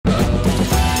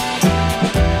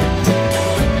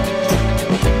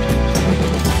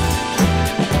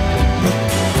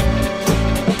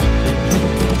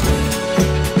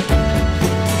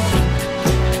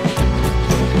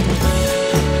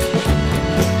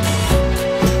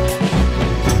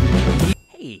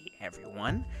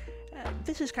everyone.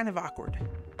 This is kind of awkward,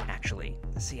 actually.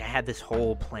 See, I had this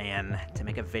whole plan to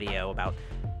make a video about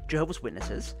Jehovah's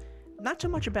Witnesses. Not so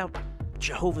much about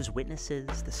Jehovah's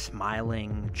Witnesses, the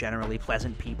smiling, generally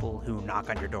pleasant people who knock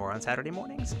on your door on Saturday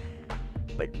mornings,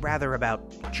 but rather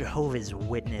about Jehovah's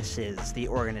Witnesses, the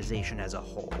organization as a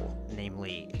whole,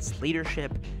 namely its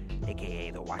leadership,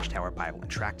 aka the Watchtower Bible and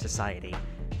Tract Society.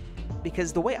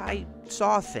 Because the way I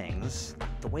saw things,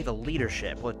 the way the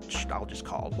leadership, which I'll just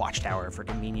call Watchtower for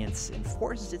convenience,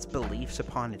 enforces its beliefs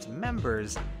upon its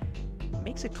members,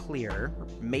 made it clear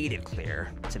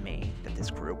to me that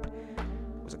this group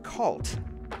was a cult.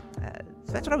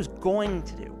 So that's what I was going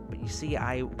to do. But you see,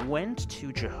 I went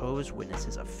to Jehovah's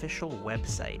Witnesses' official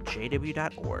website,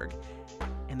 jw.org,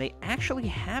 and they actually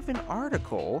have an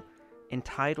article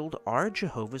entitled, "Are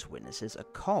Jehovah's Witnesses a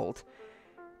Cult?"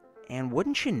 And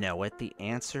wouldn't you know it, the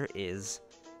answer is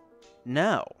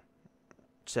no.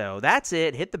 So that's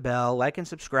it. Hit the bell, like and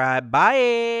subscribe.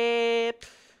 Bye!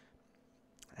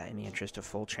 In the interest of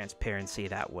full transparency,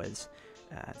 that was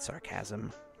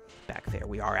sarcasm back there.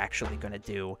 We are actually going to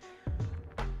do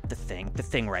the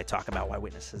thing where I talk about why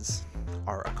witnesses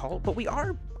are a cult. But we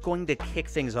are going to kick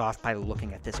things off by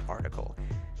looking at this article,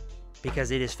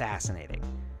 because it is fascinating.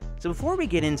 So before we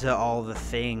get into all the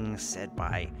things said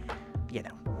by,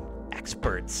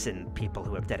 experts and people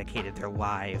who have dedicated their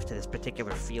lives to this particular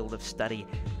field of study,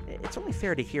 it's only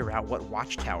fair to hear out what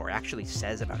Watchtower actually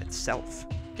says about itself.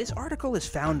 This article is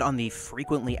found on the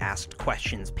Frequently Asked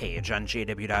Questions page on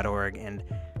jw.org, and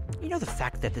the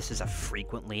fact that this is a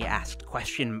frequently asked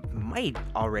question might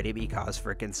already be cause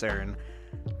for concern.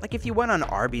 Like if you went on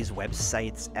Arby's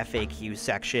website's FAQ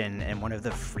section and one of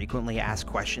the frequently asked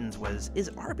questions was, "Is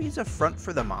Arby's a front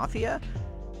for the mafia?"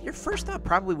 your first thought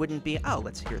probably wouldn't be, "Oh,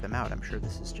 let's hear them out. I'm sure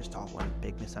this is just all one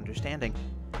big misunderstanding."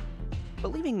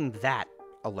 But leaving that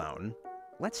alone,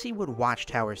 let's see what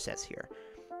Watchtower says here.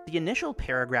 The initial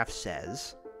paragraph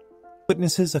says,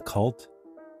 "Witnesses a cult?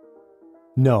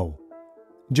 No.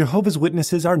 Jehovah's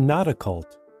Witnesses are not a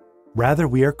cult. Rather,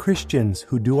 we are Christians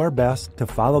who do our best to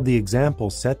follow the example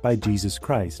set by Jesus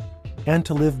Christ and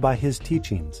to live by his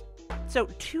teachings." So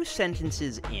 2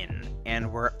 sentences in,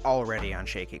 and we're already on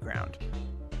shaky ground.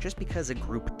 Just because a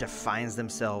group defines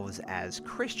themselves as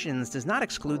Christians does not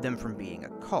exclude them from being a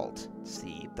cult.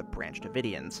 See the Branch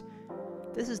Davidians.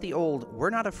 This is the old,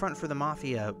 "we're not a front for the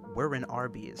mafia, we're in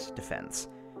Arby's" defense.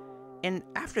 And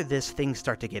after this, things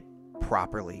start to get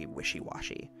properly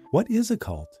wishy-washy. What is a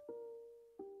cult?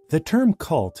 The term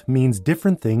cult means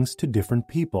different things to different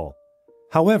people.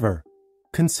 However,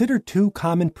 consider 2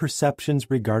 common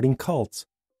perceptions regarding cults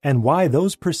and why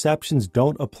those perceptions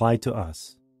don't apply to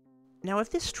us. Now,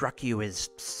 if this struck you as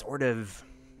sort of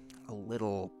a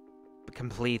little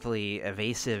completely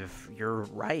evasive, you're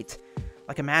right.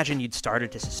 Like imagine you'd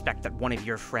started to suspect that one of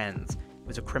your friends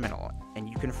was a criminal, and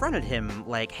you confronted him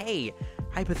like, "Hey,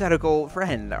 hypothetical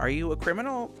friend, are you a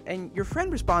criminal?" And your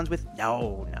friend responds with,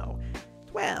 No.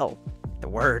 Well, the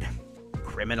word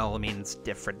criminal means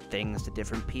different things to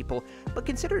different people, but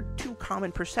consider 2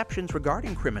 common perceptions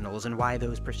regarding criminals and why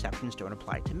those perceptions don't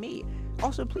apply to me.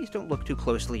 Also, please don't look too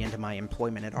closely into my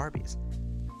employment at Arby's.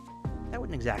 That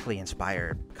wouldn't exactly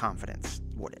inspire confidence,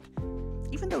 would it?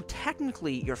 Even though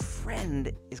technically your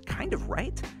friend is kind of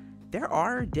right, there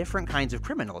are different kinds of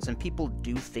criminals, and people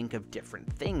do think of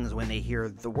different things when they hear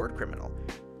the word criminal.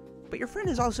 But your friend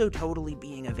is also totally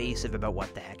being evasive about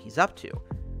what the heck he's up to.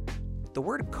 The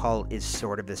word cult is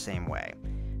sort of the same way.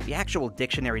 The actual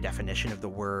dictionary definition of the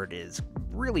word is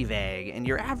really vague, and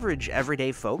your average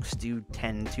everyday folks do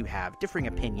tend to have differing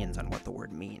opinions on what the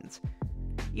word means.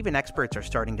 Even experts are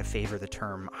starting to favor the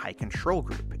term high control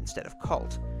group instead of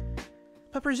cult.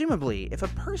 But presumably, if a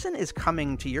person is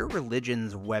coming to your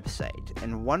religion's website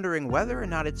and wondering whether or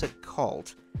not it's a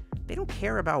cult, they don't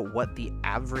care about what the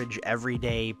average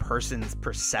everyday person's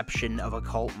perception of a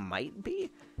cult might be.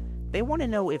 They want to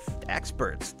know if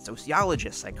experts,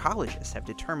 sociologists, psychologists have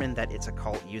determined that it's a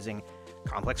cult using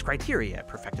complex criteria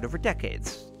perfected over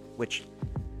decades, which,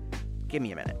 give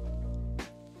me a minute.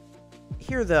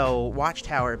 Here, though,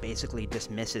 Watchtower basically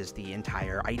dismisses the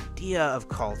entire idea of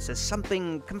cults as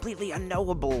something completely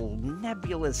unknowable,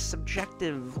 nebulous,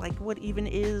 subjective, like what even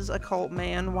is a cult,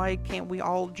 man? Why can't we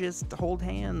all just hold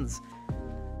hands?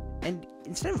 And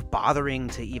instead of bothering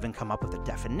to even come up with a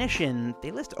definition,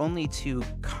 they list only 2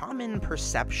 common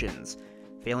perceptions,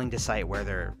 failing to cite where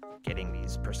they're getting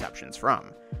these perceptions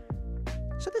from.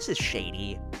 So this is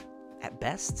shady, at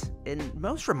best, and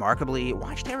most remarkably,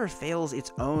 Watchtower fails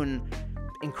its own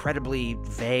incredibly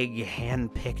vague,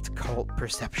 hand-picked cult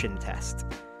perception test.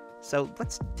 So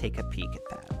let's take a peek at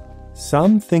that.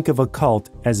 Some think of a cult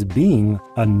as being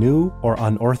a new or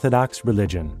unorthodox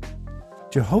religion.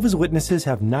 Jehovah's Witnesses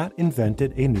have not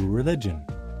invented a new religion.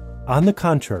 On the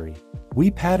contrary,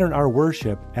 we pattern our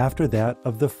worship after that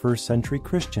of the first century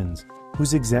Christians,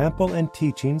 whose example and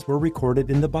teachings were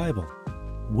recorded in the Bible.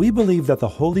 We believe that the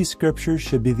Holy Scriptures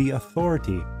should be the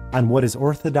authority on what is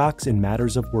orthodox in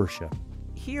matters of worship.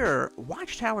 Here,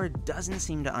 Watchtower doesn't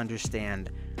seem to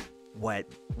understand what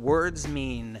words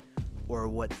mean or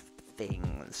what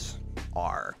things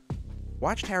are.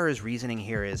 Watchtower's reasoning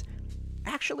here is,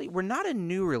 actually, we're not a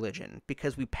new religion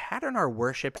because we pattern our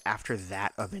worship after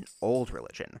that of an old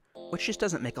religion, which just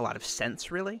doesn't make a lot of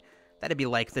sense, really. That'd be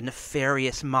like the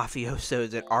nefarious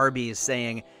mafiosos at Arby's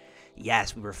saying,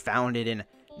 yes, we were founded in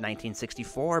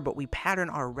 1964, but we pattern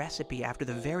our recipe after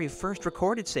the very first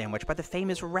recorded sandwich by the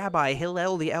famous Rabbi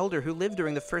Hillel the Elder who lived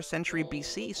during the 1st century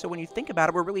BC, so when you think about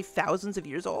it, we're really thousands of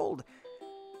years old.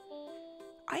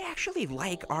 I actually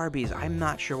like Arby's. I'm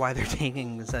not sure why they're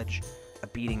taking such a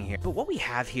beating here. But what we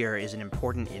have here is an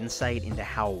important insight into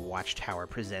how Watchtower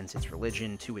presents its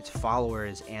religion to its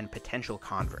followers and potential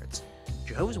converts.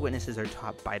 Jehovah's Witnesses are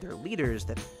taught by their leaders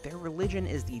that their religion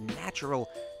is the natural,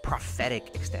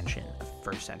 prophetic extension of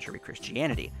 1st century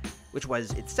Christianity, which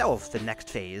was itself the next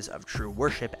phase of true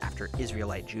worship after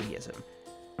Israelite Judaism.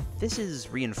 This is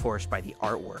reinforced by the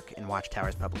artwork in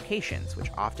Watchtower's publications,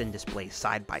 which often display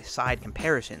side-by-side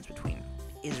comparisons between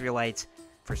Israelites,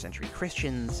 1st century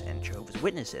Christians, and Jehovah's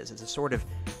Witnesses as a sort of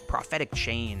prophetic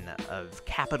chain of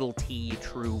capital T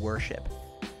true worship.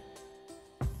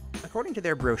 According to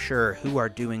their brochure, Who Are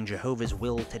Doing Jehovah's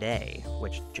Will Today,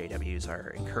 which JWs are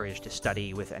encouraged to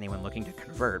study with anyone looking to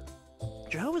convert,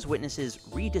 Jehovah's Witnesses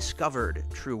rediscovered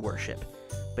true worship,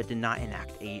 but did not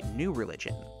enact a new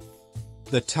religion.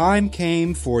 The time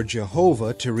came for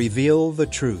Jehovah to reveal the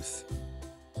truth.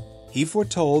 He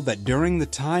foretold that during the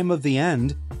time of the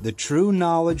end, the true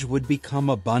knowledge would become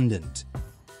abundant.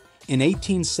 In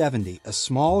 1870, a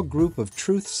small group of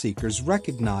truth seekers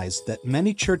recognized that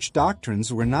many church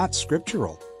doctrines were not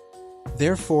scriptural.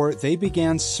 Therefore, they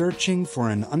began searching for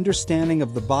an understanding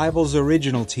of the Bible's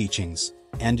original teachings,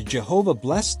 and Jehovah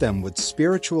blessed them with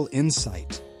spiritual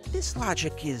insight. This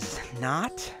logic is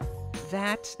not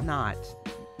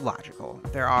logical.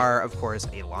 There are, of course,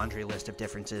 a laundry list of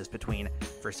differences between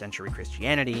 1st century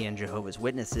Christianity and Jehovah's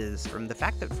Witnesses, from the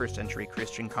fact that 1st century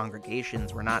Christian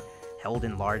congregations were not held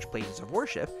in large places of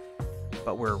worship,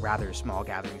 but were rather small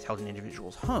gatherings held in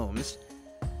individuals' homes,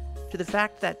 to the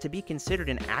fact that to be considered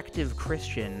an active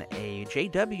Christian, a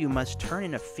JW must turn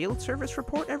in a field service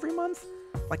report every month,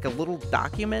 like a little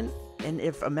document, and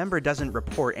if a member doesn't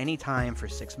report any time for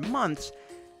 6 months,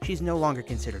 she's no longer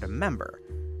considered a member.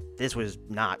 This was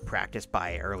not practiced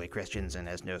by early Christians and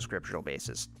has no scriptural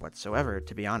basis whatsoever,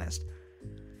 to be honest.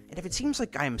 And if it seems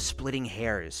like I'm splitting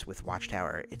hairs with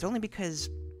Watchtower, it's only because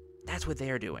that's what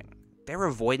they're doing. Their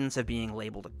avoidance of being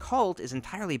labeled a cult is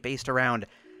entirely based around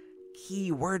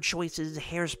key word choices,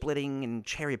 hair splitting, and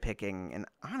cherry picking, and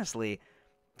honestly,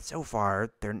 so far,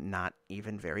 they're not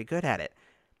even very good at it.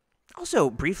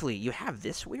 Also, briefly, you have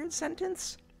this weird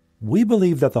sentence? We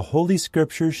believe that the Holy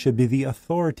Scriptures should be the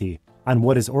authority on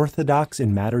what is orthodox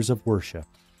in matters of worship.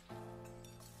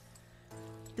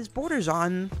 This borders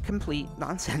on complete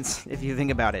nonsense, if you think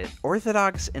about it.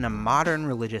 Orthodox in a modern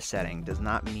religious setting does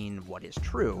not mean what is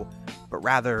true, but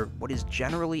rather what is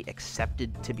generally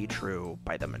accepted to be true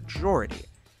by the majority.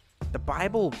 The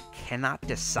Bible cannot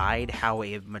decide how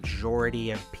a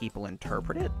majority of people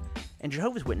interpret it, and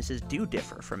Jehovah's Witnesses do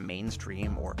differ from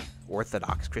mainstream or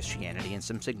Orthodox Christianity in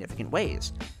some significant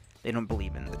ways. They don't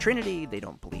believe in the Trinity, they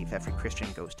don't believe every Christian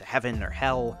goes to heaven or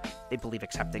hell, they believe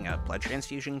accepting a blood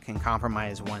transfusion can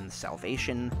compromise one's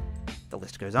salvation, the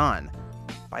list goes on.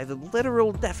 By the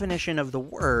literal definition of the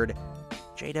word,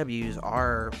 JWs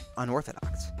are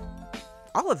unorthodox.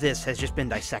 All of this has just been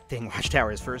dissecting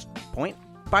Watchtower's first point,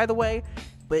 by the way,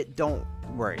 but don't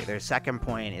worry, their second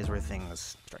point is where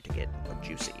things start to get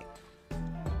juicy.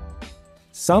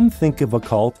 Some think of a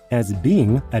cult as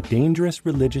being a dangerous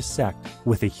religious sect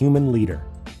with a human leader.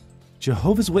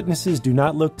 Jehovah's Witnesses do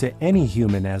not look to any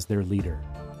human as their leader.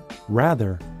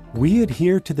 Rather, we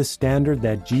adhere to the standard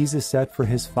that Jesus set for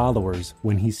his followers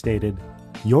when he stated,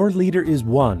 "Your leader is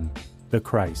one, the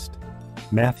Christ."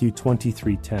 Matthew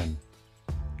 23:10.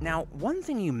 Now, one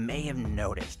thing you may have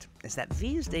noticed is that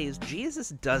these days Jesus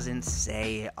doesn't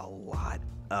say a lot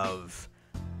of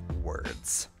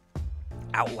words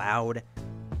out loud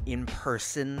in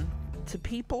person to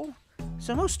people.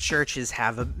 So most churches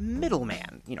have a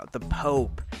middleman, the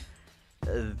Pope,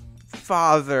 the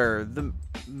Father, the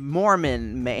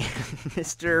Mormon man,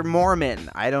 Mr. Mormon.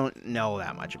 I don't know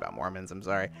that much about Mormons, I'm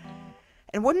sorry.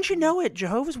 And wouldn't you know it,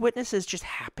 Jehovah's Witnesses just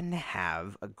happen to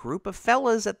have a group of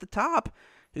fellas at the top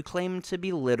who claim to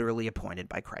be literally appointed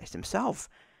by Christ himself.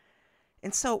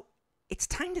 And so, it's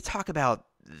time to talk about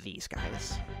these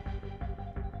guys.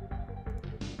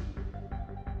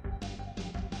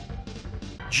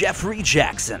 Jeffrey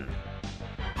Jackson.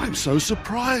 I'm so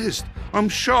surprised. I'm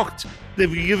shocked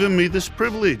they've given me this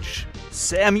privilege.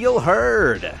 Samuel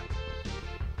Hurd.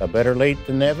 A better late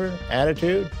than never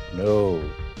attitude? No,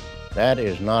 that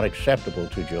is not acceptable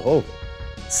to Jehovah.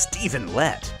 Stephen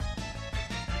Lett.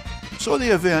 So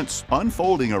the events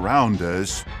unfolding around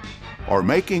us are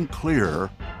making clearer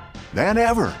than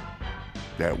ever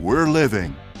that we're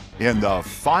living in the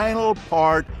final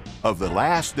part of the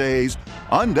last days,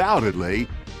 undoubtedly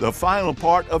the final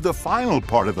part of the final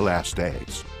part of the last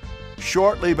days,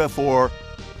 shortly before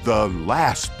the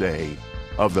last day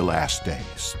of the last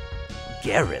days.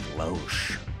 Garrett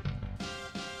Loesch.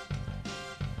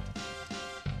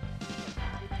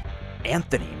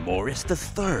 Anthony Morris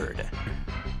III.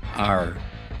 Our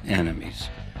enemies.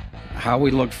 How we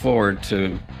look forward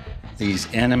to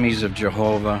these enemies of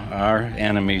Jehovah, our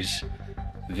enemies,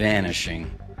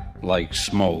 vanishing like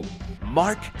smoke.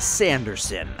 Mark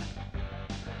Sanderson.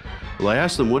 Well, I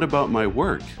asked them, what about my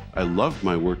work? I loved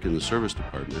my work in the service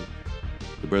department.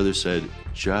 The brother said,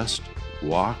 just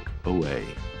walk away.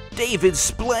 David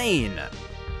Splain.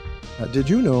 Did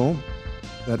you know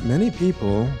that many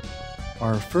people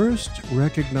are first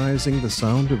recognizing the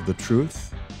sound of the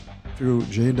truth through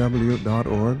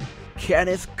jw.org?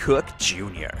 Kenneth Cook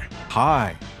Jr.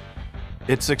 Hi.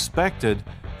 It's expected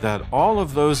that all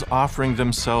of those offering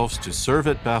themselves to serve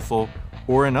at Bethel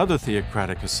or in other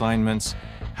theocratic assignments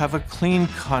have a clean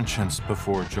conscience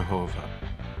before Jehovah,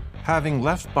 having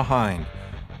left behind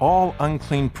all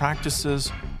unclean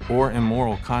practices or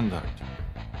immoral conduct.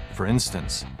 For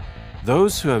instance,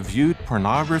 those who have viewed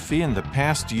pornography in the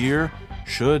past year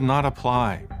should not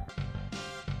apply.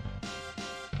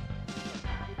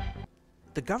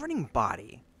 The governing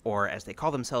body, or as they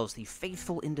call themselves, the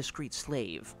faithful indiscreet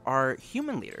slave, are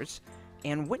human leaders,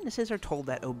 and witnesses are told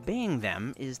that obeying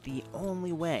them is the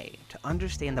only way to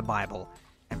understand the Bible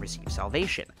and receive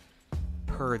salvation.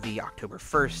 Per the October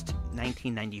 1st,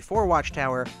 1994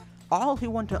 Watchtower, all who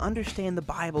want to understand the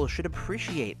Bible should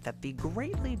appreciate that the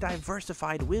greatly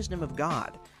diversified wisdom of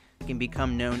God can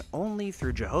become known only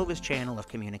through Jehovah's channel of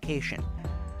communication.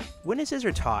 Witnesses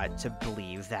are taught to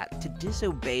believe that to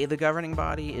disobey the governing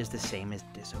body is the same as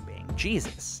disobeying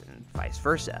Jesus, and vice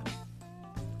versa.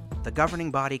 The governing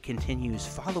body continues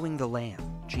following the Lamb,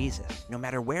 Jesus, no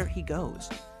matter where he goes.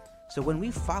 So when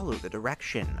we follow the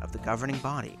direction of the governing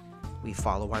body, we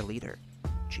follow our leader,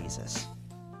 Jesus.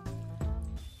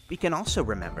 We can also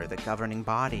remember the governing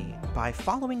body by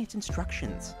following its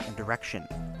instructions and direction.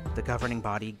 The governing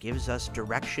body gives us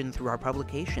direction through our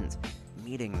publications,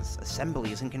 meetings,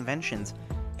 assemblies, and conventions,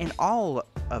 and all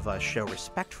of us show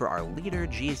respect for our leader,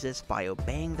 Jesus, by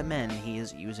obeying the men he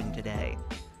is using today.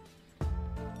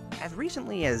 As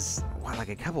recently as, like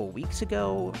a couple weeks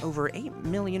ago, over 8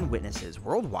 million witnesses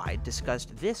worldwide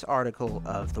discussed this article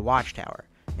of the Watchtower,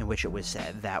 in which it was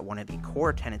said that one of the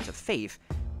core tenets of faith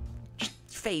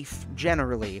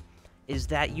generally, is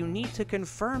that you need to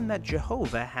confirm that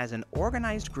Jehovah has an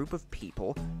organized group of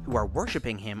people who are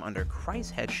worshiping him under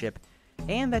Christ's headship,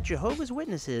 and that Jehovah's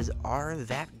Witnesses are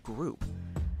that group.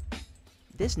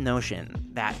 This notion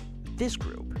that this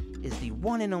group is the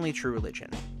one and only true religion,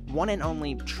 one and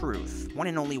only truth, one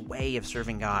and only way of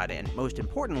serving God, and most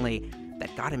importantly,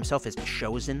 that God himself has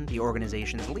chosen the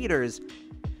organization's leaders,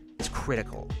 is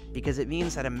critical, because it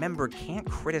means that a member can't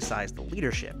criticize the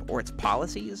leadership or its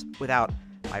policies without,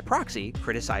 by proxy,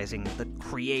 criticizing the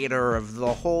creator of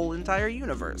the whole entire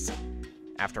universe.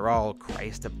 After all,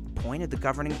 Christ appointed the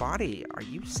governing body. Are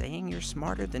you saying you're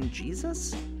smarter than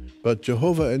Jesus? But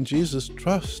Jehovah and Jesus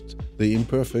trust the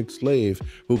imperfect slave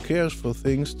who cares for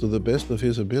things to the best of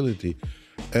his ability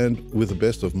and with the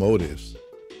best of motives.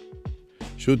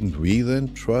 Shouldn't we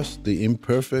then trust the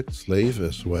imperfect slave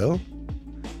as well?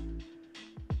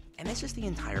 And this is the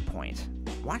entire point.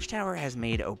 Watchtower has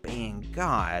made obeying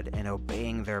God and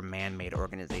obeying their man-made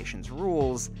organization's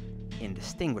rules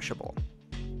indistinguishable.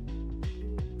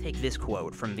 Take this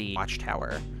quote from the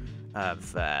Watchtower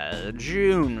of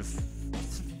June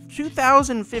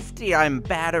 2015. I'm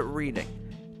bad at reading.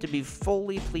 To be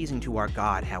fully pleasing to our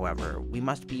God, however, we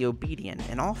must be obedient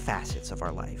in all facets of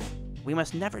our life. We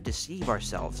must never deceive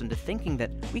ourselves into thinking that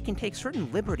we can take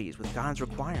certain liberties with God's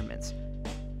requirements.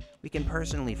 We can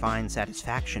personally find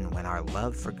satisfaction when our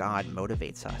love for God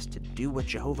motivates us to do what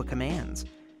Jehovah commands,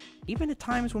 even at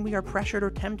times when we are pressured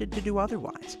or tempted to do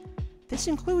otherwise. This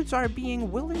includes our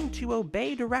being willing to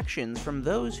obey directions from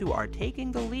those who are taking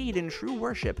the lead in true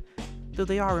worship, though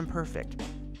they are imperfect.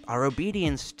 Our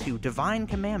obedience to divine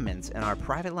commandments in our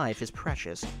private life is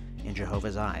precious in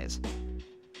Jehovah's eyes.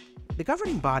 The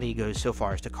governing body goes so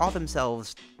far as to call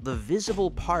themselves the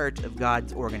visible part of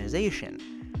God's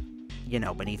organization. You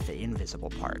know, beneath the invisible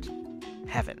part,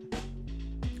 heaven.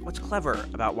 What's clever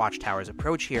about Watchtower's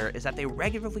approach here is that they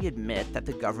regularly admit that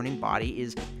the governing body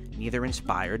is neither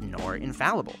inspired nor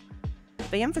infallible.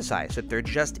 They emphasize that they're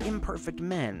just imperfect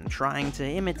men trying to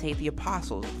imitate the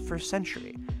apostles of the first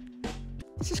century.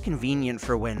 This is convenient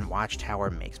for when Watchtower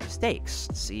makes mistakes.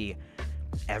 See,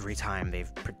 every time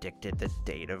they've predicted the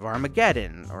date of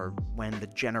Armageddon, or when the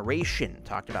generation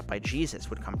talked about by Jesus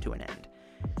would come to an end.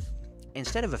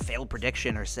 Instead of a failed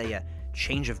prediction or, say, a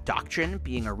change of doctrine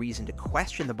being a reason to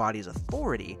question the body's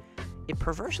authority, it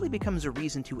perversely becomes a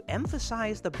reason to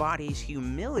emphasize the body's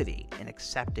humility in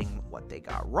accepting what they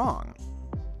got wrong.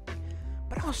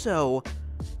 But also,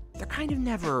 they're kind of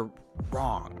never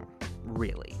wrong,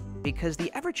 really, because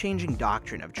the ever-changing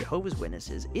doctrine of Jehovah's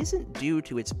Witnesses isn't due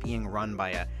to its being run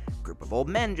by a group of old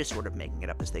men just sort of making it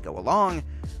up as they go along.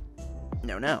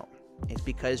 No. It's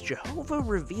because Jehovah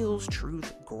reveals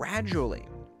truth gradually.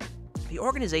 The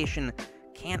organization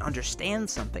can't understand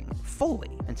something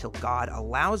fully until God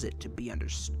allows it to be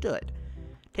understood.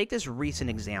 Take this recent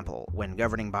example when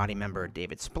governing body member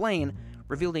David Splain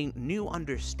revealed a new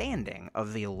understanding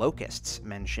of the locusts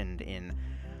mentioned in,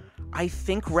 I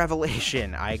think,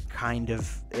 Revelation. I kind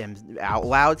of am out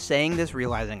loud saying this,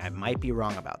 realizing I might be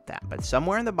wrong about that. But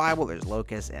somewhere in the Bible there's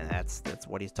locusts, and that's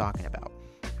what he's talking about.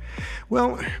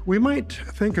 Well, we might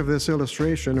think of this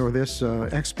illustration or this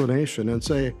explanation and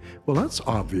say, well, that's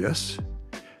obvious.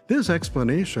 This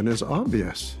explanation is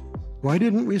obvious. Why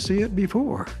didn't we see it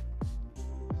before?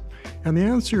 And the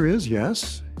answer is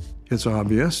yes, it's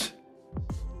obvious.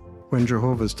 When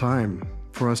Jehovah's time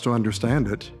for us to understand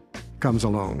it comes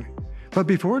along. But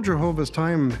before Jehovah's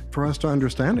time for us to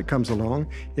understand it comes along,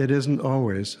 it isn't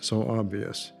always so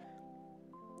obvious.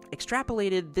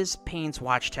 Extrapolated, this paints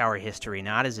Watchtower history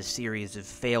not as a series of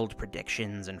failed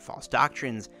predictions and false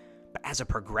doctrines, but as a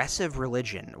progressive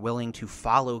religion willing to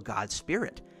follow God's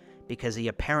Spirit, because he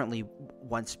apparently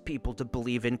wants people to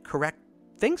believe in correct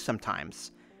things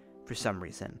sometimes, for some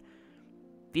reason.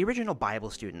 The original Bible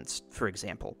students, for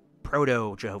example,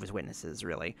 proto-Jehovah's Witnesses,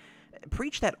 really,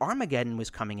 preached that Armageddon was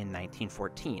coming in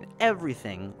 1914.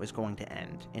 Everything was going to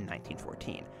end in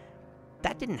 1914.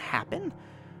 That didn't happen.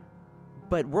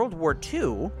 But World War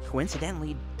II,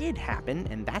 coincidentally, did happen,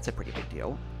 and that's a pretty big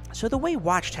deal. So the way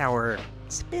Watchtower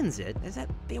spins it is that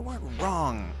they weren't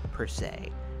wrong, per se.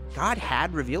 God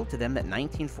had revealed to them that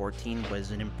 1914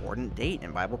 was an important date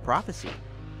in Bible prophecy.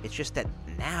 It's just that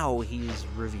now he's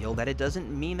revealed that it doesn't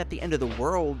mean that the end of the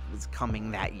world is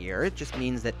coming that year. It just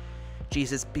means that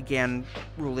Jesus began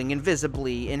ruling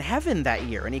invisibly in heaven that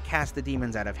year, and he cast the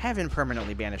demons out of heaven,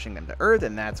 permanently banishing them to earth,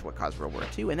 and that's what caused World War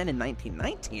II. And then in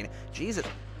 1919, Jesus...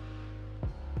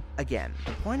 Again,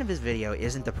 the point of this video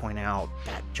isn't to point out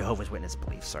that Jehovah's Witness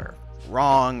beliefs are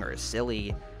wrong or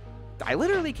silly. I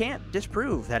literally can't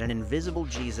disprove that an invisible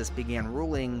Jesus began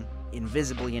ruling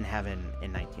invisibly in heaven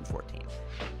in 1914.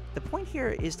 The point here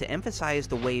is to emphasize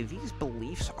the way these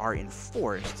beliefs are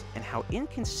enforced and how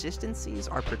inconsistencies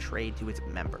are portrayed to its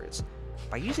members.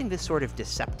 By using this sort of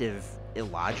deceptive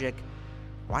illogic,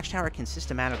 Watchtower can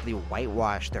systematically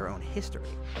whitewash their own history.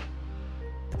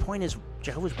 The point is,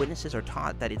 Jehovah's Witnesses are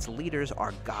taught that its leaders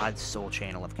are God's sole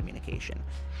channel of communication.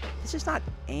 This is not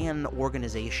an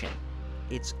organization,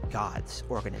 it's God's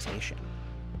organization.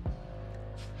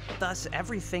 Thus,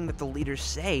 everything that the leaders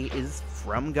say is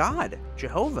from God,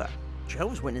 Jehovah.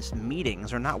 Jehovah's Witness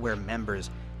meetings are not where members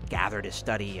gather to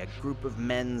study a group of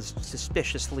men's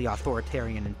suspiciously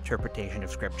authoritarian interpretation of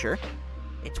Scripture.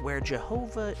 It's where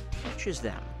Jehovah teaches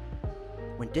them.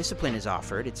 When discipline is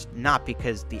offered, it's not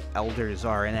because the elders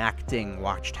are enacting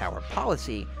Watchtower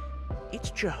policy,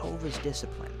 it's Jehovah's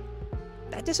discipline.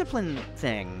 That discipline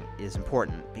thing is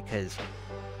important because,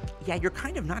 yeah, you're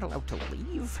kind of not allowed to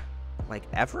leave. Like,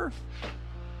 ever?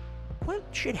 What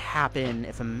should happen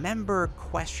if a member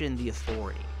questioned the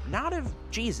authority, not of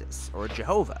Jesus or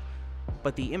Jehovah,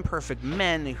 but the imperfect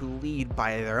men who lead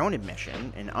by their own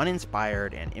admission an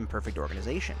uninspired and imperfect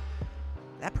organization?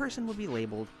 That person would be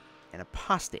labeled an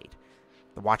apostate.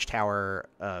 The Watchtower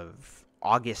of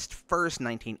August 1st,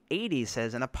 1980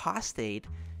 says an apostate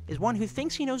is one who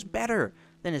thinks he knows better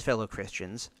than his fellow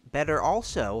Christians, better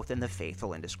also than the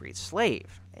faithful and discreet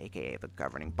slave, aka the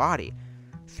governing body,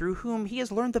 through whom he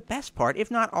has learned the best part,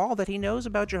 if not all, that he knows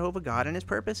about Jehovah God and his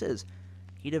purposes.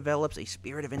 He develops a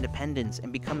spirit of independence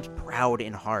and becomes proud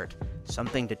in heart,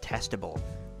 something detestable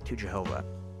to Jehovah.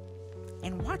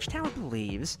 And Watchtower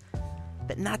believes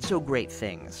that not so great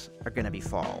things are going to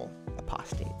befall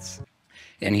apostates.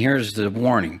 And here's the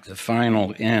warning, the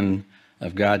final end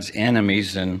of God's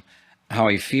enemies and how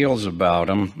he feels about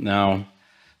them. Now,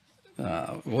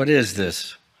 what is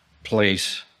this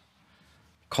place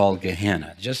called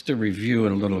Gehenna? Just to review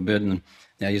it a little bit, and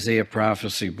the Isaiah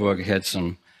prophecy book had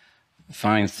some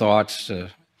fine thoughts to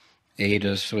aid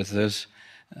us with this.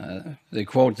 They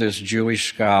quote this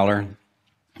Jewish scholar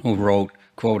who wrote,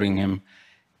 quoting him,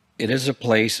 "It is a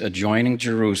place adjoining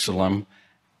Jerusalem,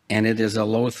 and it is a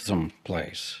loathsome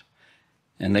place.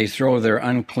 And they throw their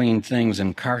unclean things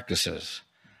in carcasses.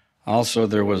 Also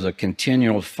there was a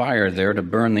continual fire there to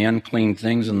burn the unclean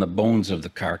things and the bones of the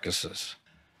carcasses."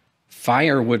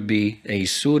 Fire would be a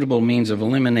suitable means of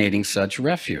eliminating such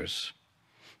refuse.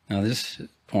 Now this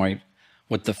point,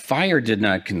 what the fire did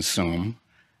not consume,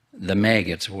 the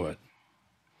maggots would.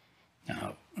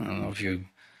 Now, I don't know if you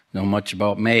know much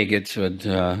about maggots,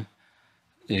 but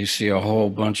you see a whole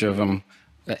bunch of them.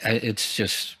 It's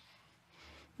just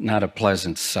not a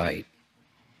pleasant sight.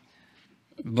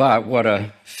 But what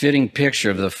a fitting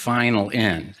picture of the final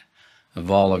end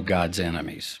of all of God's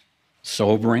enemies.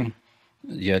 Sobering,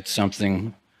 yet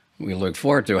something we look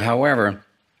forward to. However,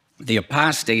 the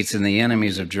apostates and the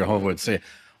enemies of Jehovah would say,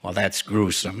 well, that's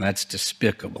gruesome, that's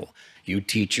despicable. You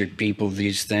teach your people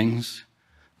these things?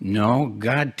 No,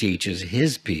 God teaches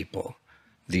his people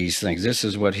these things. This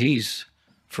is what he's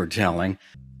foretelling.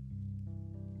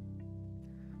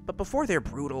 But before their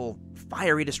brutal,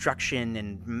 fiery destruction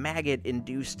and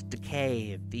maggot-induced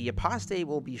decay, the apostate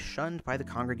will be shunned by the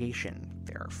congregation,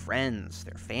 their friends,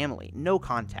 their family, no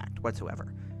contact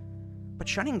whatsoever. But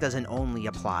shunning doesn't only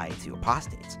apply to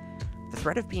apostates. The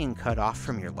threat of being cut off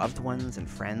from your loved ones and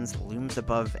friends looms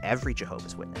above every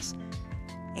Jehovah's Witness.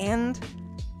 And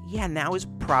yeah, now is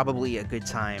probably a good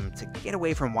time to get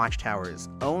away from Watchtower's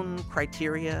own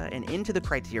criteria and into the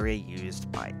criteria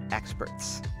used by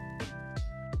experts.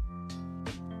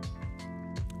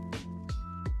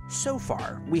 So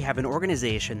far, we have an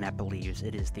organization that believes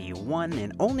it is the one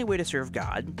and only way to serve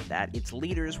God, that its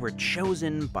leaders were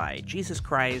chosen by Jesus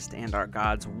Christ and are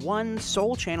God's one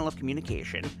sole channel of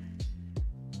communication,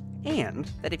 and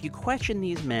that if you question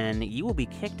these men, you will be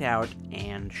kicked out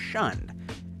and shunned.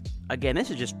 Again,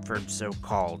 this is just for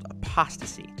so-called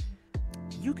apostasy.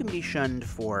 You can be shunned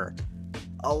for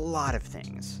a lot of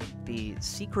things. The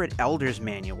secret elders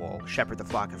manual, Shepherd the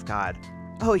Flock of God.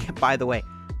 Oh yeah, by the way,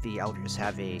 the elders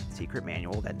have a secret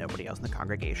manual that nobody else in the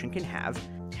congregation can have.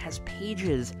 It has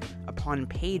pages upon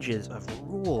pages of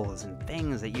rules and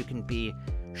things that you can be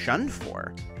shunned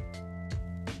for.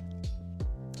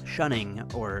 Shunning,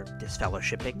 or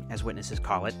disfellowshipping, as witnesses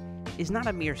call it, is not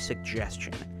a mere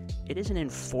suggestion. It is an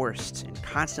enforced and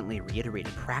constantly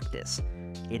reiterated practice.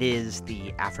 It is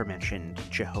the aforementioned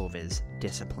Jehovah's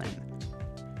discipline.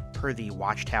 Per the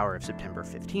Watchtower of September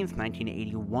 15th,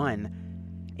 1981,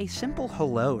 a simple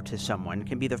hello to someone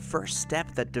can be the first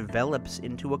step that develops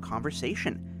into a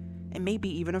conversation, and maybe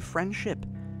even a friendship.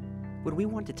 Would we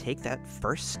want to take that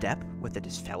first step with a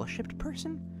disfellowshipped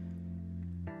person?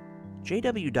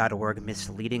 JW.org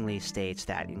misleadingly states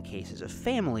that in cases of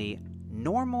family,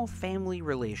 normal family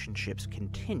relationships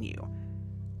continue.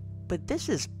 But this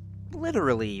is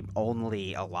literally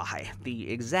only a lie.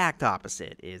 The exact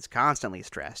opposite is constantly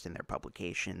stressed in their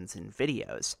publications and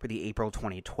videos. For the April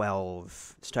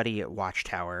 2012 study at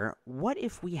Watchtower, what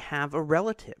if we have a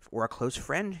relative or a close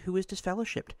friend who is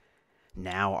disfellowshipped?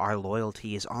 Now our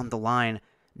loyalty is on the line,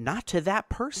 not to that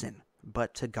person,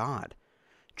 but to God.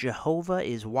 Jehovah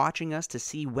is watching us to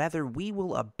see whether we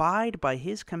will abide by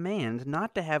his command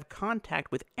not to have contact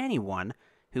with anyone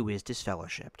who is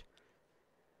disfellowshipped.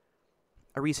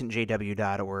 A recent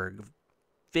JW.org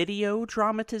video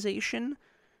dramatization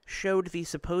showed the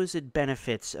supposed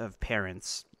benefits of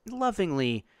parents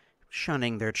lovingly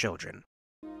shunning their children.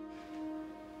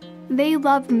 They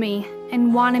loved me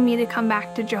and wanted me to come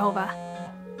back to Jehovah.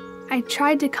 I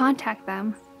tried to contact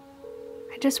them.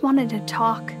 I just wanted to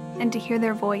talk and to hear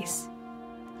their voice.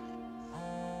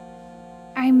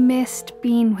 I missed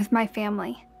being with my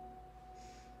family.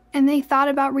 And they thought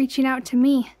about reaching out to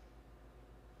me.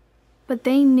 But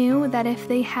they knew that if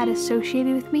they had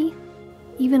associated with me,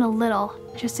 even a little,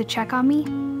 just to check on me,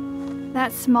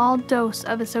 that small dose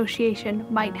of association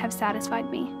might have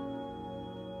satisfied me.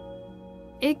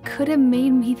 It could have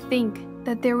made me think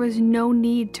that there was no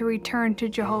need to return to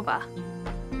Jehovah.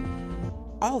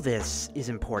 All this is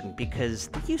important because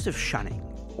the use of shunning,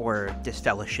 or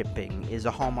disfellowshipping, is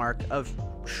a hallmark of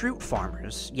shrewd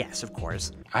farmers, yes, of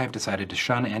course. I have decided to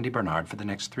shun Andy Bernard for the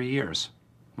next 3 years,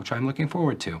 which I'm looking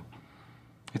forward to.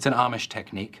 It's an Amish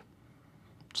technique.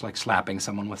 It's like slapping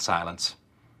someone with silence.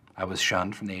 I was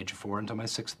shunned from the age of 4 until my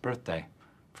 6th birthday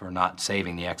for not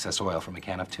saving the excess oil from a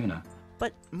can of tuna.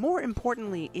 But more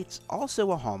importantly, it's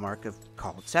also a hallmark of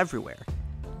cults everywhere.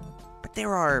 But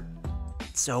there are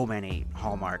so many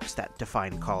hallmarks that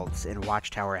define cults, and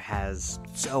Watchtower has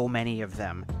so many of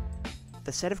them.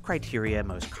 The set of criteria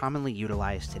most commonly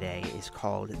utilized today is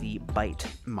called the BITE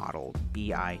model,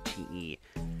 B-I-T-E.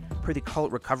 Per the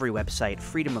cult recovery website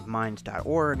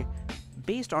freedomofmind.org,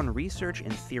 based on research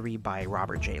and theory by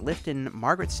Robert J. Lifton,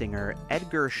 Margaret Singer,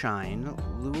 Edgar Schein,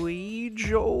 Louis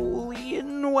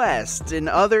Jolyon West, and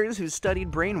others who studied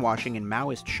brainwashing in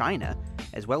Maoist China,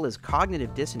 as well as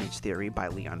cognitive dissonance theory by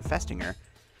Leon Festinger,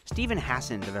 Stephen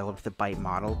Hassan developed the BITE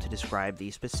model to describe the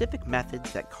specific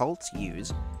methods that cults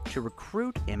use to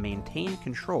recruit and maintain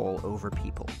control over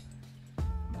people.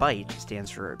 BITE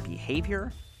stands for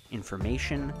behavior,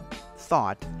 information,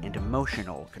 thought, and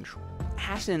emotional control.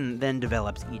 Hassan then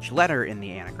develops each letter in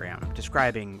the anagram,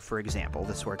 describing, for example,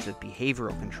 the sorts of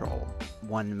behavioral control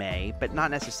one may, but not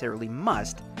necessarily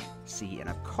must, see in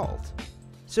a cult.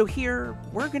 So here,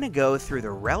 we're going to go through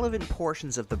the relevant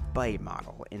portions of the BITE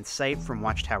model and cite from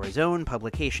Watchtower's own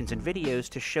publications and videos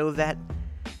to show that,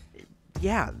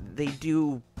 yeah, they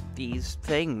do these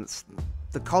things.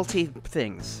 The culty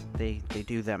things. They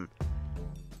do them.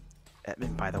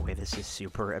 And by the way, this is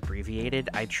super abbreviated.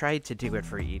 I tried to do it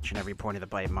for each and every point of the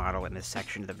BITE model, and this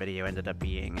section of the video ended up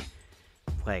being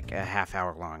like a half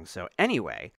hour long. So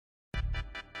anyway,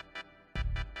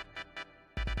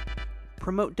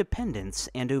 promote dependence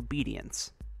and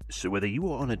obedience. So whether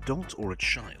you are an adult or a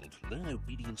child, learn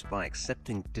obedience by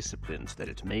accepting disciplines that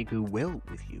it may go well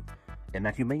with you, and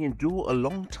that you may endure a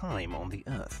long time on the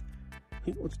earth.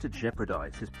 Who wants to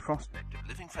jeopardize his prospect of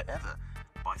living forever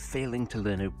by failing to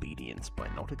learn obedience, by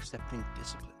not accepting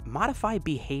discipline? Modify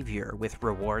behavior with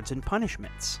rewards and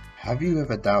punishments. Have you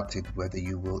ever doubted whether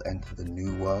you will enter the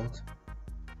new world?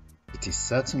 It is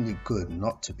certainly good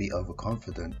not to be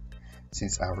overconfident,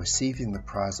 since our receiving the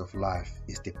prize of life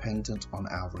is dependent on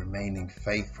our remaining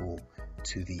faithful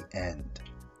to the end.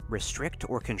 Restrict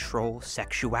or control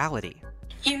sexuality.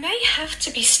 You may have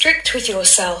to be strict with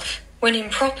yourself when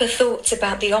improper thoughts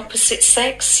about the opposite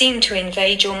sex seem to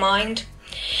invade your mind.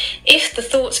 If the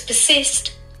thoughts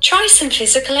persist, try some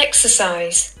physical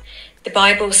exercise. The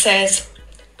Bible says,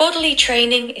 bodily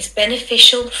training is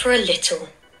beneficial for a little.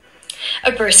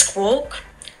 A brisk walk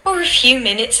or a few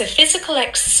minutes of physical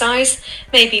exercise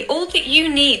may be all that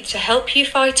you need to help you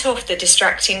fight off the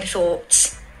distracting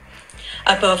thoughts.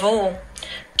 Above all,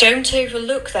 don't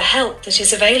overlook the help that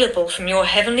is available from your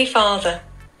Heavenly Father.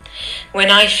 When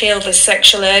I feel the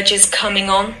sexual urges coming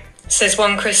on, says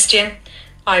one Christian,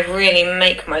 I really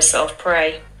make myself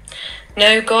pray.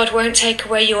 No, God won't take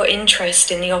away your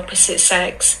interest in the opposite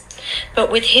sex,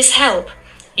 but with His help,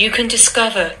 you can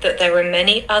discover that there are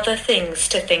many other things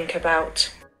to think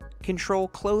about. Control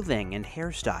clothing and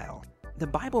hairstyle. The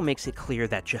Bible makes it clear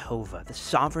that Jehovah, the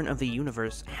sovereign of the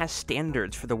universe, has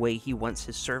standards for the way He wants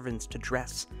His servants to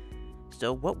dress.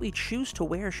 So what we choose to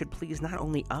wear should please not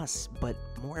only us, but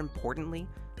more importantly,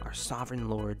 our sovereign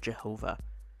Lord Jehovah.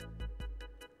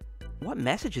 What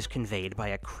message is conveyed by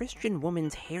a Christian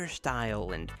woman's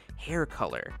hairstyle and hair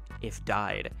color, if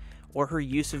dyed, or her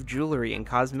use of jewelry and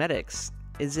cosmetics?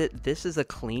 Is it this is a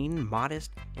clean,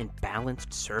 modest, and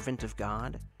balanced servant of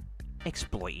God?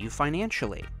 Exploit you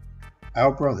financially.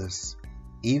 Our brothers,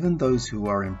 even those who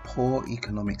are in poor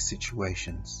economic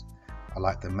situations, are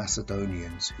like the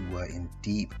Macedonians who were in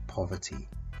deep poverty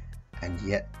and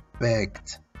yet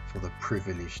begged for the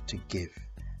privilege to give,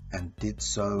 and did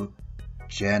so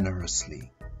generously.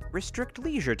 Restrict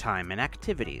leisure time and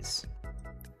activities.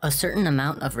 A certain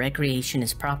amount of recreation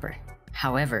is proper.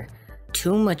 However,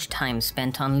 too much time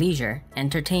spent on leisure,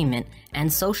 entertainment,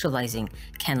 and socializing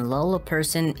can lull a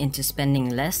person into spending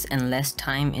less and less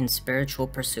time in spiritual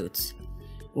pursuits.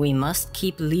 We must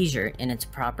keep leisure in its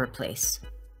proper place.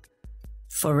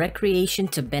 For recreation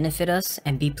to benefit us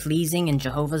and be pleasing in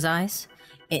Jehovah's eyes,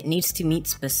 it needs to meet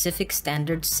specific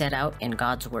standards set out in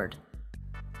God's Word.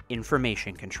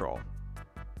 Information control.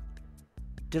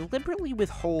 Deliberately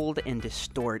withhold and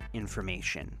distort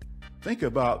information. Think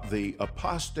about the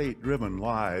apostate-driven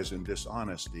lies and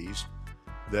dishonesties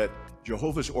that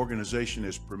Jehovah's organization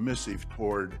is permissive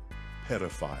toward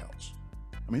pedophiles.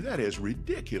 I mean, that is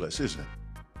ridiculous, isn't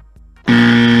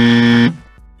it?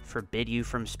 Forbid you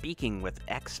from speaking with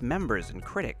ex-members and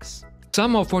critics.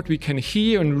 Some of what we can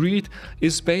hear and read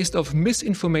is based off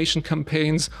misinformation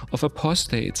campaigns of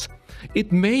apostates.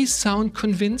 It may sound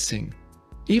convincing,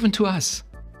 even to us.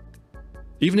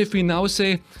 Even if we now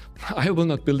say, I will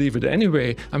not believe it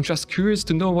anyway, I'm just curious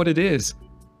to know what it is.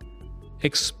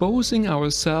 Exposing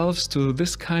ourselves to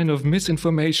this kind of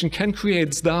misinformation can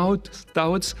create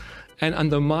doubts and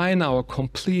undermine our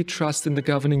complete trust in the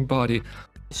governing body.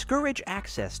 Discourage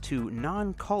access to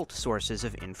non-cult sources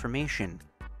of information.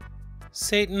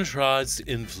 Satan tries to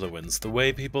influence the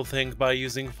way people think by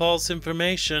using false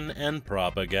information and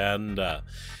propaganda.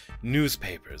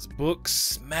 Newspapers,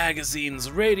 books, magazines,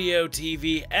 radio,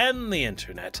 TV, and the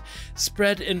internet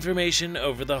spread information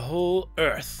over the whole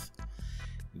earth.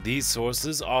 These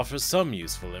sources offer some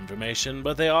useful information,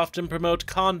 but they often promote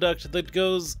conduct that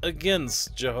goes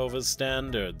against Jehovah's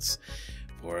standards.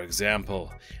 For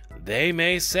example, they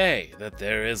may say that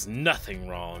there is nothing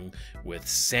wrong with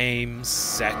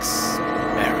same-sex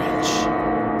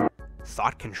marriage.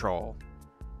 Thought control.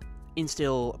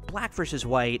 Instill black versus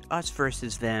white, us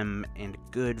versus them, and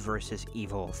good versus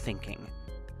evil thinking.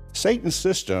 Satan's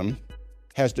system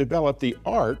has developed the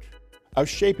art of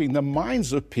shaping the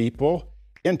minds of people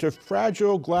into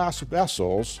fragile glass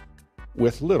vessels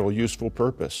with little useful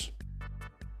purpose.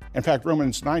 In fact,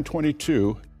 Romans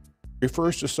 9:22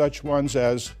 refers to such ones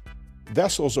as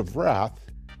vessels of wrath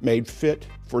made fit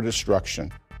for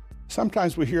destruction.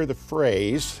 Sometimes we hear the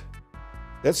phrase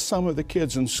that some of the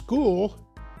kids in school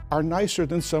are nicer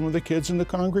than some of the kids in the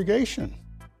congregation.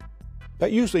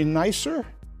 That usually nicer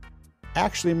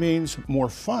actually means more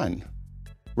fun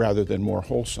rather than more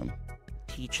wholesome.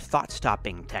 Teach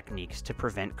thought-stopping techniques to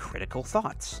prevent critical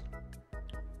thoughts.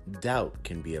 Doubt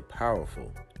can be a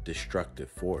powerful, destructive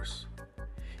force.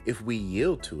 If we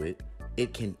yield to it,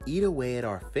 it can eat away at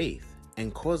our faith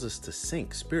and cause us to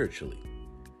sink spiritually.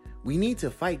 We need to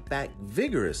fight back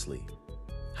vigorously.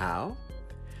 How?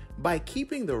 By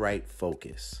keeping the right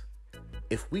focus.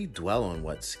 If we dwell on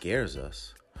what scares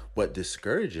us, what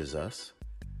discourages us,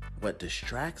 what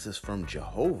distracts us from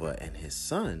Jehovah and His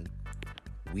Son,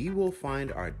 we will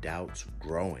find our doubts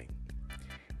growing.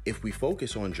 If we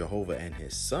focus on Jehovah and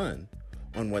His Son,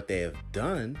 on what they have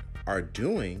done, are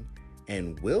doing,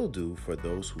 and will do for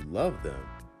those who love them,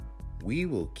 we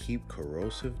will keep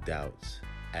corrosive doubts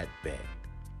at bay.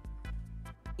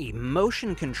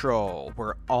 Emotion control.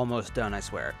 We're almost done, I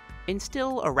swear.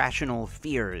 Instill irrational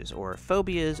fears or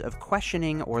phobias of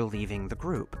questioning or leaving the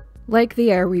group. Like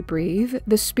the air we breathe,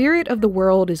 the spirit of the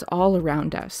world is all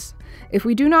around us. If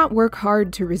we do not work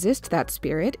hard to resist that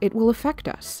spirit, it will affect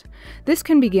us. This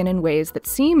can begin in ways that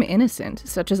seem innocent,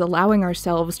 such as allowing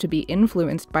ourselves to be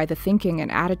influenced by the thinking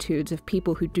and attitudes of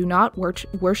people who do not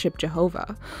worship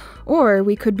Jehovah. Or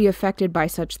we could be affected by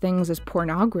such things as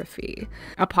pornography,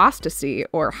 apostasy,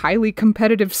 or highly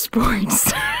competitive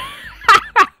sports.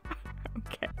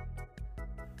 Okay.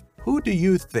 Who do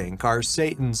you think are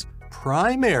Satan's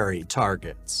primary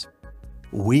targets?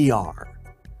 We are.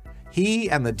 He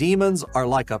and the demons are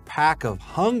like a pack of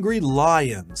hungry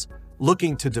lions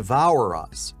looking to devour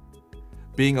us.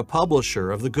 Being a publisher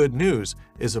of the good news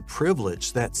is a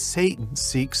privilege that Satan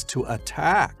seeks to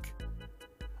attack.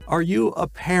 Are you a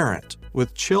parent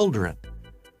with children?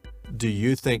 Do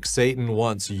you think Satan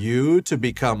wants you to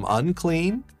become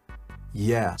unclean?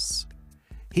 Yes.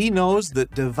 He knows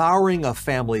that devouring a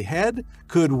family head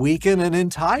could weaken an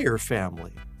entire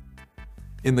family.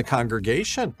 In the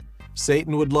congregation,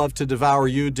 Satan would love to devour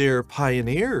you, dear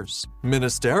pioneers,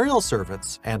 ministerial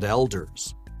servants, and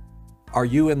elders. Are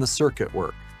you in the circuit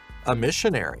work, a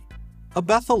missionary, a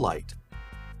Bethelite?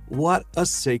 What a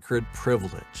sacred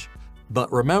privilege.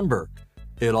 But remember,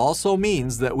 it also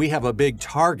means that we have a big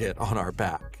target on our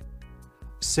back.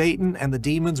 Satan and the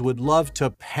demons would love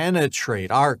to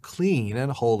penetrate our clean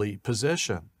and holy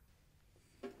position.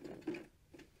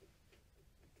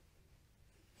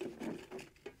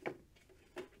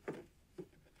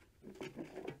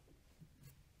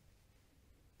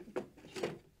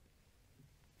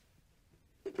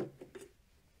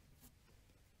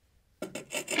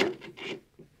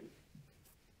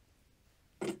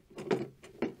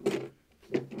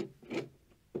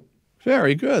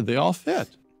 Very good. They all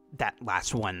fit. That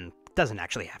last one doesn't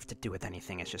actually have to do with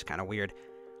anything. It's just kind of weird.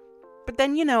 But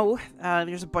then, you know,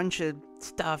 there's a bunch of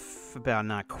stuff about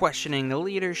not questioning the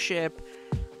leadership,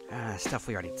 stuff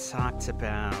we already talked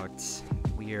about,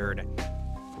 weird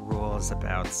rules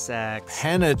about sex.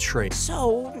 Penetrate.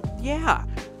 So, yeah,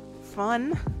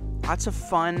 fun. Lots of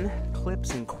fun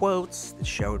clips and quotes that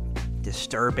showed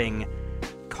disturbing,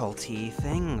 culty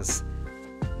things.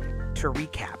 To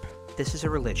recap, this is a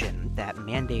religion that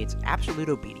mandates absolute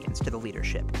obedience to the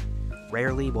leadership.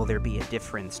 Rarely will there be a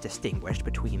difference distinguished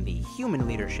between the human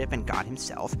leadership and God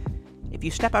himself. If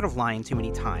you step out of line too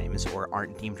many times or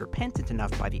aren't deemed repentant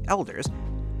enough by the elders,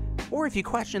 or if you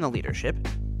question the leadership,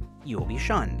 you will be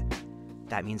shunned.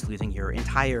 That means losing your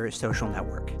entire social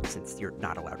network, since you're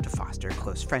not allowed to foster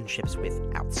close friendships with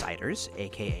outsiders,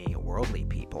 aka worldly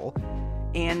people,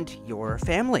 and your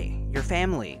family. Your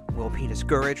family will be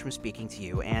discouraged from speaking to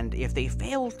you, and if they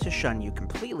fail to shun you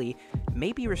completely,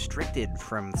 may be restricted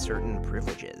from certain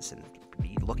privileges and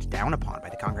be looked down upon by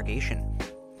the congregation.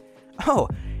 Oh,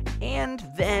 and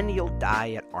then you'll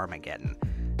die at Armageddon.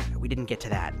 We didn't get to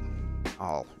that.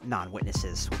 All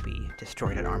non-witnesses will be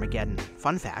destroyed at Armageddon.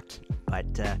 Fun fact.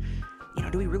 But,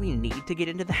 do we really need to get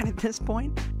into that at this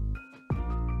point?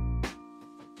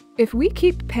 If we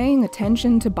keep paying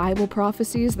attention to Bible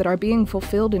prophecies that are being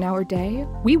fulfilled in our day,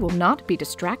 we will not be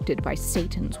distracted by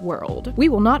Satan's world. We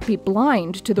will not be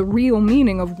blind to the real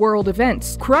meaning of world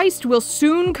events. Christ will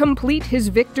soon complete his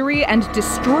victory and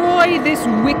destroy this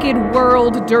wicked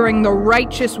world during the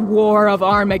righteous war of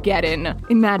Armageddon.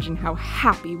 Imagine how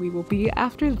happy we will be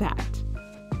after that.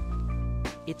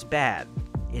 It's bad.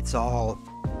 It's all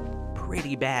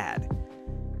pretty bad.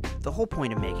 The whole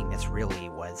point of making this really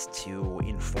was to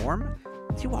inform.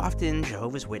 Too often,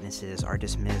 Jehovah's Witnesses are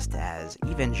dismissed as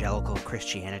evangelical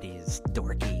Christianity's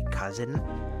dorky cousin,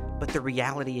 but the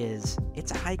reality is,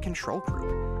 it's a high-control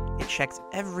group. It checks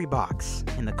every box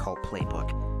in the cult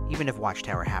playbook, even if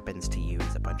Watchtower happens to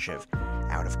use a bunch of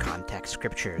out-of-context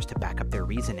scriptures to back up their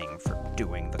reasoning for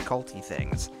doing the culty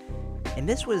things. And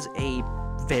this was a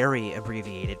very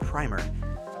abbreviated primer.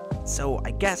 So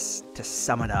I guess, to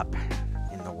sum it up,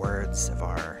 in the words of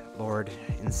our Lord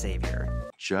and Savior,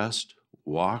 just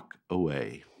walk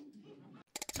away.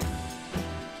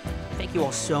 Thank you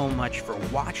all so much for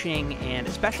watching, and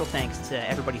a special thanks to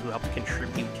everybody who helped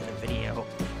contribute to the video.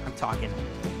 I'm talking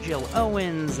Jill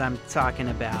Owens, I'm talking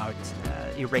about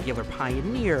Irregular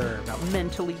Pioneer, about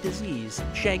Mentally Diseased,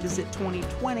 Jegsit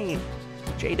 2020,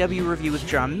 JW Review with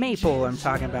John Maple, I'm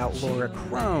talking about Laura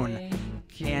Crone.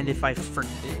 And if I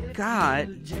forgot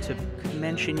to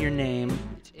mention your name,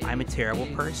 I'm a terrible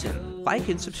person. Like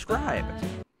and subscribe.